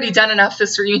 you've already done enough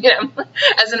this reunion.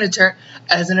 As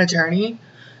an attorney,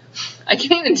 I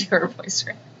can't even do her voice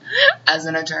right. As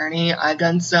an attorney, I've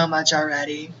done so much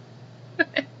already.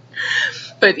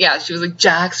 But yeah, she was like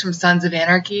Jax from Sons of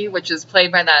Anarchy, which is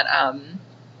played by that, I'm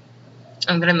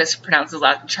going to mispronounce his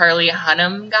last, Charlie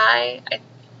Hunnam guy.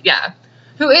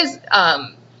 Who is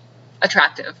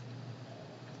attractive.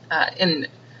 But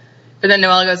then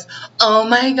Noella goes, oh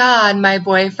my god, my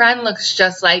boyfriend looks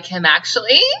just like him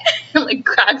actually. And, like,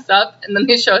 cracks up, and then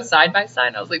they show a side by side,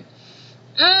 and I was like,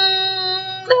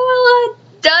 Noella,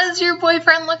 does your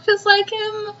boyfriend look just like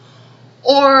him?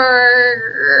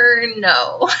 Or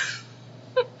no?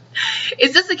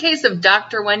 Is this a case of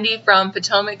Dr. Wendy from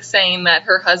Potomac saying that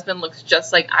her husband looks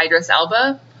just like Idris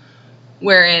Elba?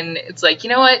 Wherein it's like, you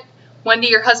know what, Wendy,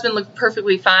 your husband looked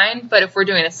perfectly fine, but if we're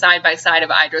doing a side-by-side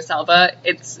of Idris Elba,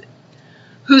 it's,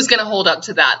 who's going to hold up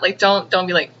to that? Like, don't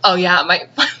be like, oh yeah, my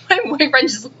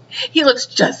boyfriend he looks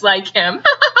just like him.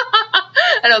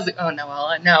 And I was like, oh,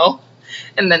 Noella, no.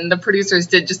 And then the producers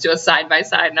did just do a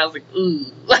side-by-side, and I was like, ooh.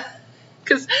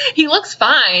 Because he looks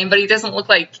fine, but he doesn't look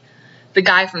like the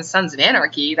guy from Sons of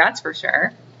Anarchy, that's for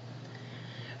sure.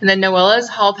 And then Noella's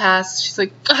hall pass, she's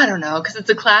like, I don't know, because it's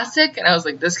a classic. And I was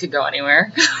like, this could go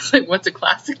anywhere. I was like, what's a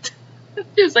classic?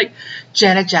 She was like,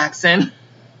 Janet Jackson.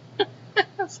 I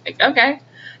was like, okay,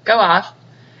 go off.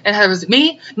 And Heather was like,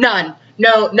 me? None.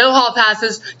 No hall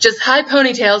passes, just high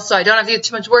ponytails so I don't have to get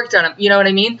too much work done. You know what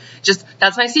I mean? Just,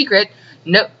 that's my secret.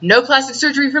 No plastic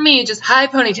surgery for me, just high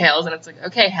ponytails. And it's like,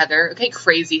 okay, Heather. Okay,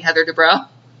 crazy Heather Dubrow.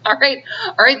 All right,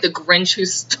 the Grinch who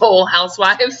stole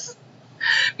Housewives.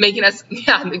 Making us,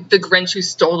 the Grinch who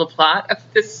stole the plot of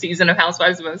this season of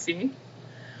Housewives of OC.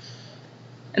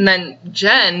 And then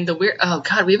Jen, oh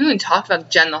god, we haven't even talked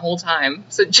about Jen the whole time.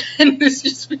 So Jen has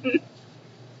just been,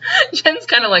 Jen's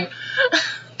kind of like,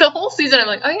 the whole season I'm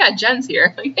like, oh yeah, Jen's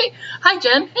here. Like, hey, hi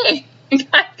Jen, hey,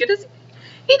 good to see you.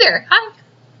 Hey there, hi.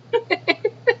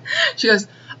 She goes,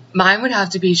 mine would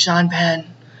have to be Sean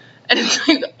Penn. And it's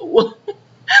like, whoa.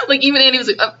 Like, even Andy was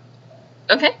like, oh,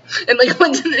 okay. And, like,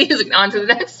 he was like, on to the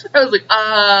next. I was like,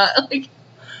 like,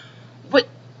 what?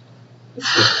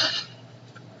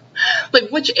 Like,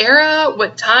 which era?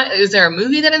 What time? Is there a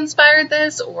movie that inspired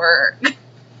this? Or,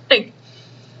 like,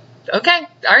 okay,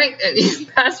 all right. And he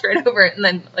passed right over it. And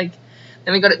then, like,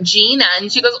 then we go to Gina, and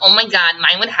she goes, oh my god,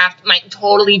 mine would have to,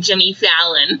 totally Jimmy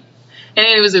Fallon. And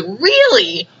it was like,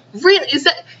 really? Really? Is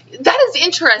that is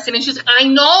interesting. And she's like, I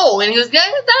know. And he was like,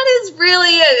 that is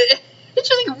really, it's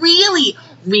just like, really?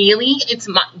 It's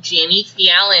Jimmy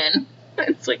Fallon.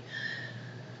 It's like,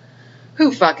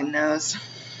 who fucking knows?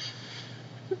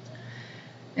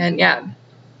 And yeah,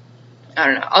 I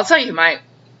don't know. I'll tell you my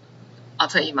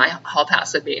hall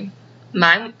pass would be.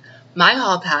 My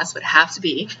hall pass would have to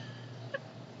be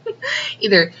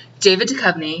either David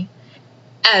Duchovny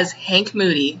as Hank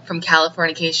Moody from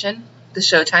Californication, the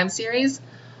Showtime series,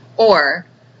 or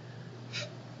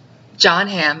John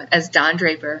Hamm as Don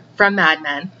Draper from Mad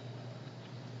Men.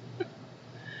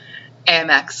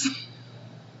 AMX.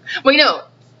 Wait, no.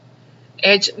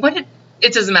 It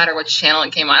doesn't matter which channel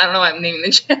it came on. I don't know why I'm naming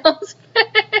the channels.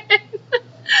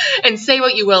 And say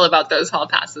what you will about those hall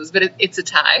passes, but it's a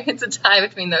tie. It's a tie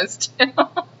between those two.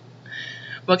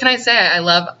 What can I say? I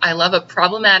love a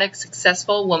problematic,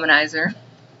 successful womanizer.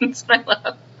 That's what I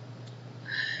love.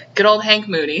 Good old Hank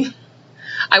Moody.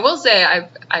 I will say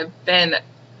I've been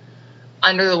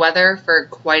under the weather for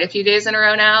quite a few days in a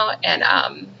row now, and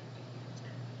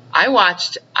I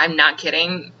watched, I'm not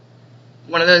kidding,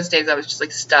 one of those days I was just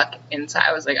like stuck inside.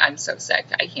 I was like, I'm so sick.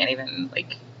 I can't even,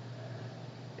 like,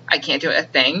 I can't do a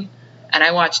thing. and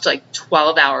I watched like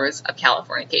 12 hours of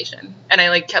Californication, and I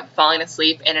like kept falling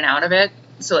asleep in and out of it.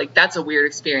 So like that's a weird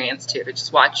experience too, to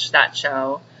just watch that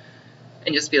show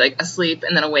and just be like asleep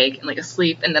and then awake and like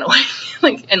asleep and then awake,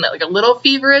 like, and like a little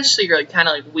feverish, so you're like kind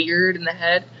of like weird in the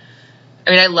head. I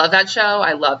mean, I love that show.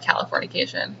 I love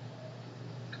Californication.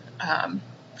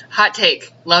 Hot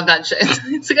take, love that show.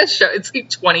 It's like a show. It's like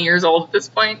 20 years old at this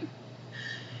point.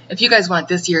 If you guys want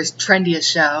this year's trendiest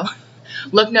show,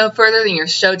 look no further than your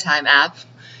Showtime app.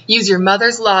 Use your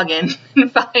mother's login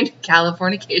and find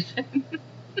Californication,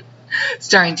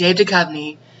 starring Dave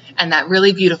Duchovny and that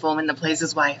really beautiful woman that plays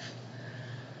his wife.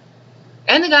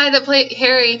 And the guy that played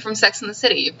Harry from Sex and the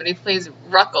City, but he plays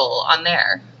Ruckle on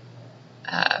there.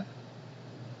 But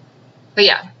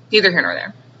yeah, neither here nor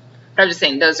there. But I'm just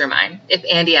saying, those are mine. If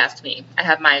Andy asked me, I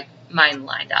have mine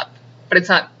lined up. But it's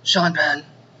not Sean Penn.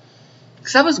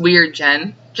 Because that was weird,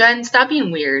 Jen. Jen, stop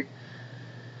being weird.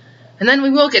 And then we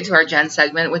will get to our Jen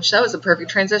segment, which that was a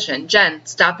perfect transition. Jen,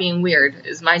 stop being weird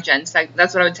is my Jen segment.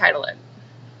 That's what I would title it.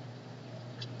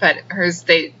 But hers,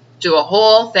 they do a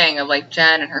whole thing of like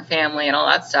Jen and her family and all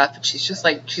that stuff. But she's just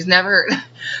like, she's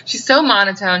so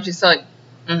monotone. She's so like,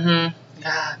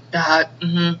 yeah, that,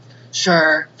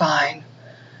 sure, fine.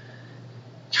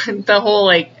 The whole,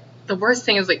 like, the worst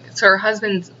thing is, like, so her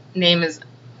husband's name is,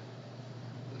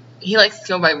 he likes to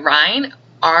go by Ryan,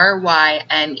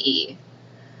 R-Y-N-E.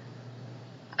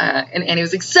 And he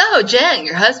was like, so, Jen,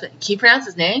 your husband, can you pronounce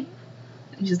his name?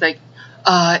 And she's like,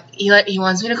 he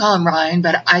wants me to call him Ryan,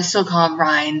 but I still call him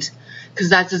Rind, because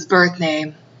that's his birth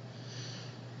name.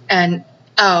 And,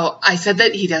 I said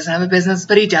that he doesn't have a business,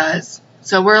 but he does.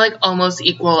 So we're, like, almost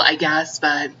equal, I guess,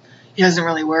 but he doesn't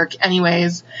really work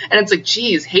anyways. And it's like,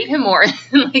 geez, hate him more.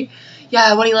 And like,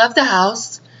 yeah, when he left the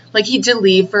house, like, he did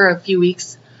leave for a few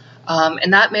weeks.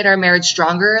 And that made our marriage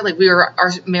stronger. Like,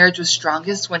 our marriage was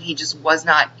strongest when he just was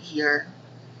not here.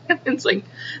 It's like,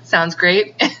 sounds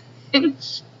great. And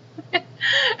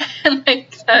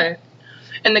like,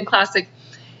 and the classic,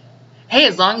 hey,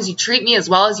 as long as you treat me as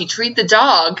well as you treat the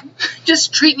dog,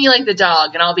 just treat me like the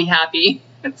dog and I'll be happy.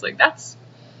 It's like, that's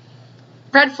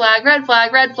red flag, red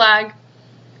flag, red flag.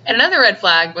 And another red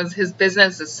flag was his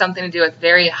business is something to do with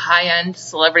very high-end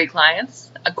celebrity clients,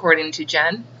 according to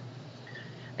Jen.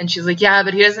 And she's like, yeah,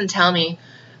 but he doesn't tell me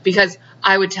because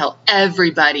I would tell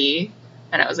everybody.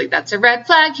 And I was like, that's a red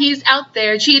flag. He's out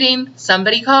there cheating.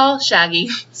 Somebody call Shaggy.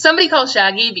 Somebody call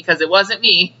Shaggy, because it wasn't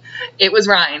me. It was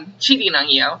Ryan cheating on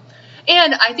you.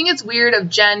 And I think it's weird of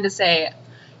Jen to say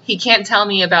he can't tell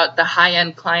me about the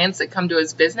high-end clients that come to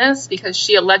his business, because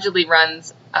she allegedly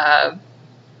runs a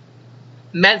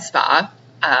med spa.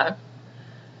 I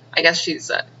guess she's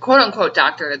a quote-unquote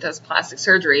doctor that does plastic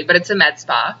surgery, but it's a med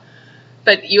spa.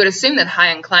 But you would assume that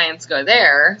high-end clients go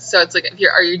there. So it's like,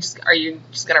 are you just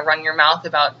going to run your mouth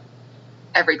about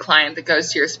every client that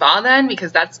goes to your spa then?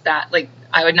 Because that's that. Like,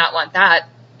 I would not want that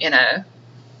in a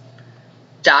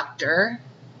doctor,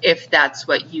 if that's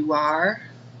what you are,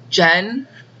 Jen.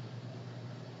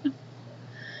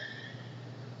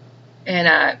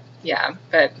 And, yeah,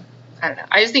 but I don't know.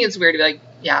 I just think it's weird to be like,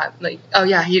 yeah, like, oh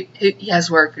yeah, he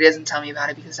has work, but he doesn't tell me about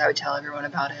it because I would tell everyone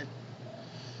about it.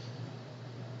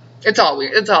 It's all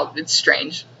weird. It's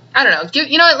strange. I don't know.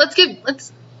 You know what?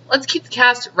 Let's keep the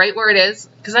cast right where it is,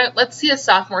 because let's see a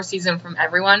sophomore season from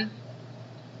everyone.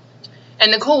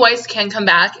 And Nicole Weiss can come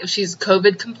back if she's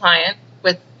COVID compliant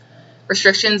with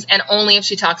restrictions, and only if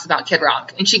she talks about Kid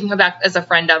Rock. And she can come back as a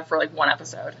friend of for like one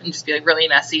episode and just be like really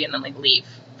messy and then like leave.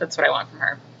 That's what I want from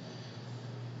her.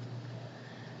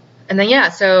 And then yeah,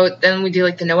 so then we do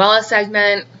like the Noella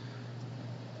segment.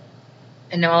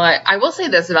 And Noella, I will say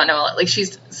this about Noella, like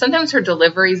sometimes her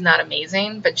delivery is not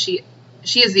amazing, but she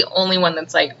is the only one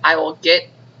that's like, I will get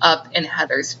up in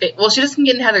Heather's face. Well, she doesn't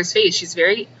get in Heather's face. She's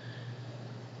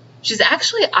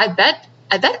actually, I bet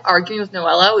arguing with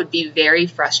Noella would be very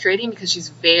frustrating, because she's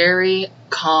very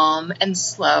calm and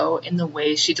slow in the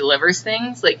way she delivers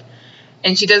things. Like,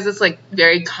 and she does this like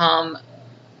very calm,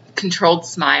 controlled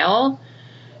smile,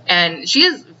 and she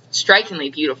is strikingly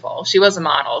beautiful. She was a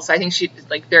model, so I think she's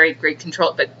like very great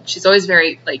control, but she's always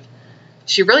very like,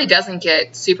 she really doesn't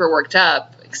get super worked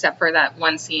up, except for that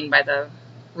one scene by the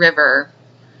river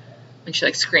when she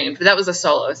like screamed, but that was a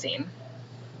solo scene.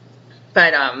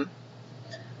 But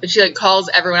she like calls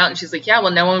everyone out, and she's like, yeah,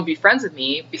 well, no one would be friends with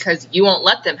me because you won't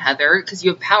let them, Heather, because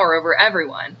you have power over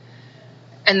everyone.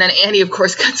 And then Andy, of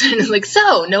course, cuts in and is like,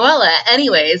 so, Noella,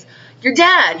 anyways, your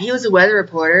dad, he was a weather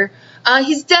reporter.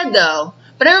 He's dead, though.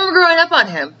 But I remember growing up on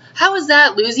him. How was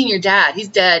that, losing your dad? He's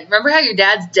dead. Remember how your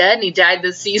dad's dead and he died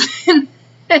this season?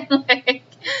 And like,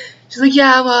 she's like,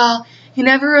 yeah, well, he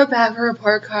never wrote back her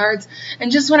report cards.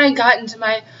 And just when I got into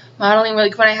my modeling,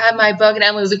 like when I had my book, and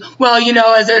Emily was like, well, you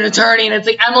know, as an attorney, and it's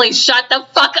like, Emily, shut the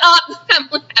fuck up.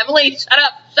 Emily, shut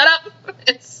up.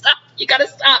 Stop. You gotta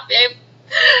stop, babe.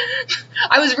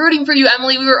 I was rooting for you,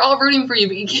 Emily. We were all rooting for you,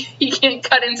 but you can't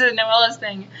cut into the Noella's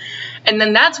thing. And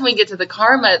then that's when we get to the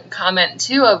karma comment,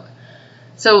 too, of,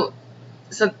 so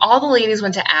all the ladies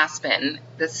went to Aspen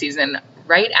this season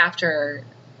right after,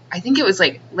 I think it was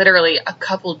like literally a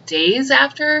couple days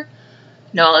after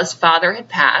Noella's father had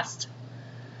passed.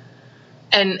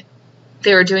 And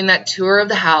they were doing that tour of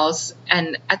the house.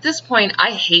 And at this point,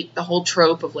 I hate the whole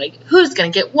trope of like, who's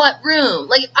going to get what room?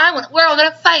 Like, we're all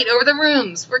going to fight over the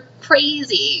rooms. We're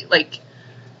crazy. Like,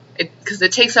 because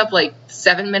it takes up like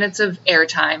 7 minutes of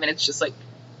airtime, and it's just like,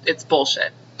 it's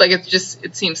bullshit. Like,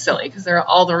 it seems silly because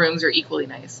all the rooms are equally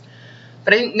nice.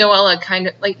 But I think Noella kind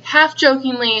of, like, half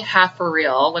jokingly, half for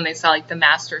real, when they saw, like, the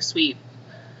master suite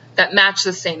that matched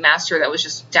the same master that was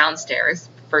just downstairs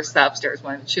versus the upstairs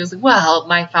one. She was like, well,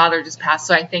 my father just passed,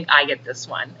 so I think I get this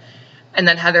one. And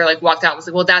then Heather, like, walked out and was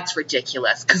like, well, that's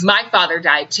ridiculous because my father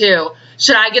died, too.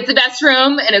 Should I get the best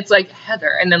room? And it's like,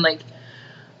 Heather. And then, like,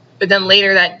 but then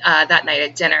later that night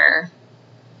at dinner,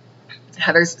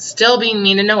 Heather's still being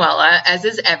mean to Noella, as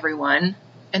is everyone.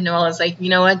 And Noella's like, you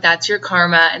know what? That's your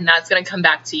karma, and that's going to come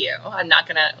back to you. I'm not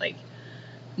going to, like,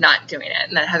 not doing it.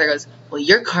 And then Heather goes, well,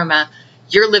 your karma,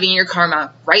 you're living your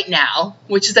karma right now,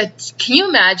 which is can you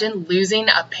imagine losing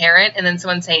a parent and then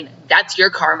someone saying, that's your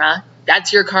karma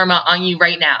on you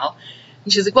right now?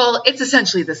 And she's like, well, it's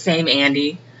essentially the same,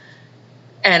 Andy.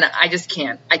 And I just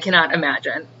can't. I cannot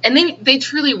imagine. And they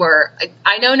truly were.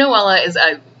 I know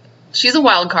Noella she's a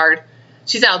wild card.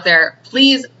 She's out there.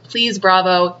 Please,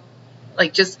 Bravo.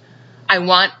 Like, just, I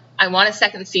want a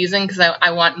second season because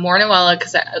I want more Noella,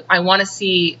 because I want to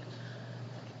see,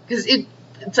 because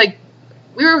it's like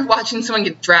we were watching someone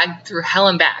get dragged through hell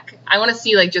and back. I want to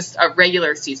see, like, just a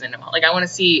regular season Noella. Like, I want to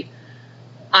see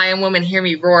I Am Woman, Hear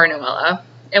Me Roar Noella,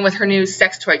 and with her new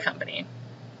sex toy company.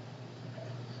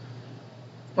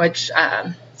 Which,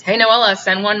 hey, Noella,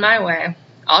 send one my way.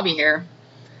 I'll be here.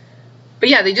 But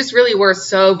yeah, they just really were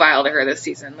so vile to her this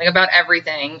season. Like, about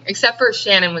everything. Except for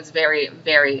Shannon was very,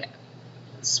 very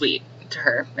sweet to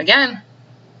her. Again,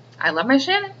 I love my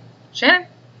Shannon.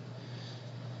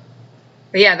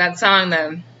 But yeah, that song,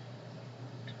 I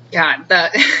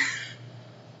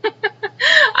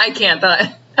can't.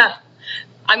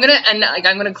 I'm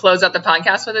gonna close out the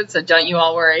podcast with it, so don't you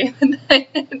all worry.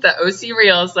 The OC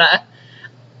Reels, the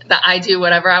I do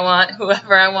whatever I want,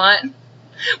 whoever I want,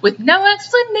 with no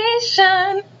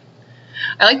explanation.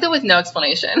 I like the with no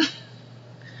explanation.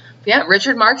 But yeah,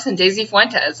 Richard Marx and Daisy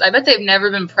Fuentes. I bet they've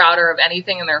never been prouder of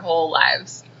anything in their whole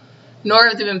lives, nor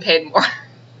have they been paid more.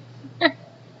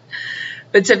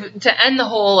 But to end the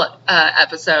whole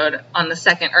episode on the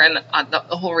second, or on the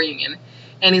whole reunion,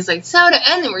 and he's like, so to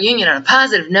end the reunion on a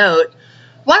positive note,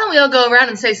 why don't we all go around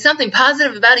and say something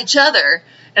positive about each other?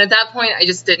 And at that point, I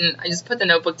just put the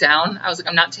notebook down. I was like,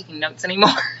 I'm not taking notes anymore.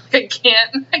 I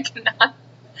cannot.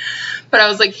 But I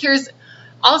was like,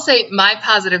 I'll say my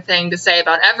positive thing to say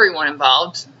about everyone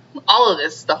involved. All of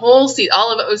this, the whole season,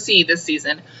 all of OC this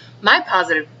season. My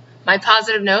positive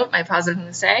note, my positive thing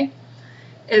to say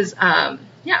is, my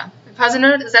positive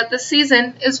note is that this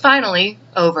season is finally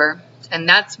over. And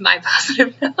that's my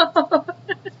positive note.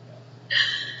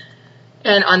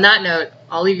 And on that note,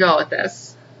 I'll leave you all with this.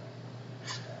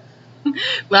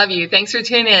 Love you. Thanks for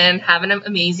tuning in. Have an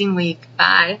amazing week.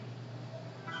 Bye.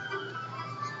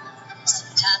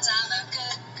 Sometimes I'm a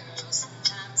good girl,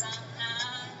 sometimes I'm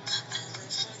not. I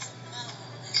live for the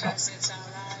moment, 'cause it's all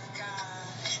I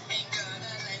got. Ain't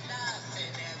gonna let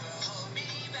nothing ever hold me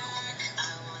back. I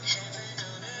want heaven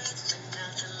on earth and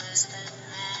nothing less than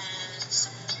that.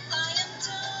 I am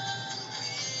done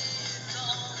with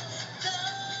all the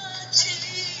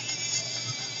tears.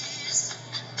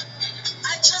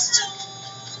 I just only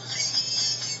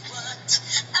what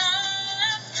I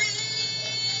feel,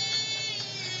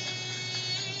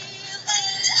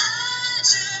 and I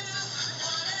do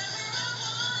whatever I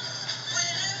want,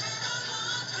 whenever I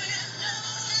want, with no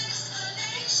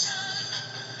explanation.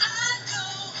 I go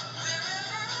wherever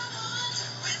I want,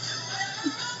 with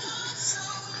whoever I want. So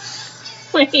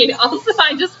wait, also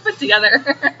I just put together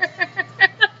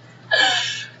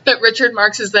that Richard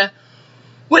Marx is the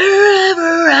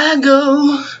wherever I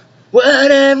go,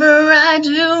 whatever I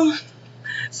do.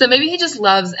 So maybe he just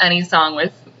loves any song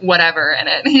with whatever in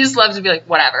it. He just loves to be like,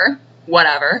 whatever.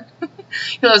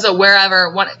 He loves a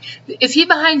wherever. Is he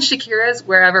behind Shakira's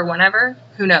wherever, whenever?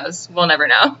 Who knows? We'll never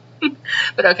know.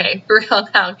 But okay, for real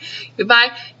now.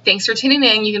 Goodbye. Thanks for tuning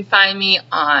in. You can find me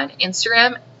on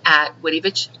Instagram at Witty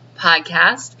Bitch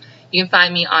Podcast. You can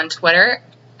find me on Twitter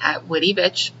at Witty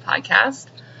Bitch Podcast.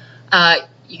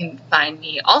 You can find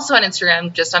me also on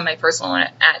Instagram, just on my personal one,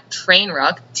 at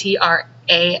Trainwruk, TrainWruk.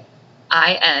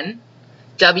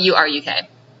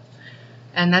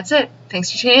 And that's it. Thanks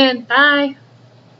for tuning in. Bye.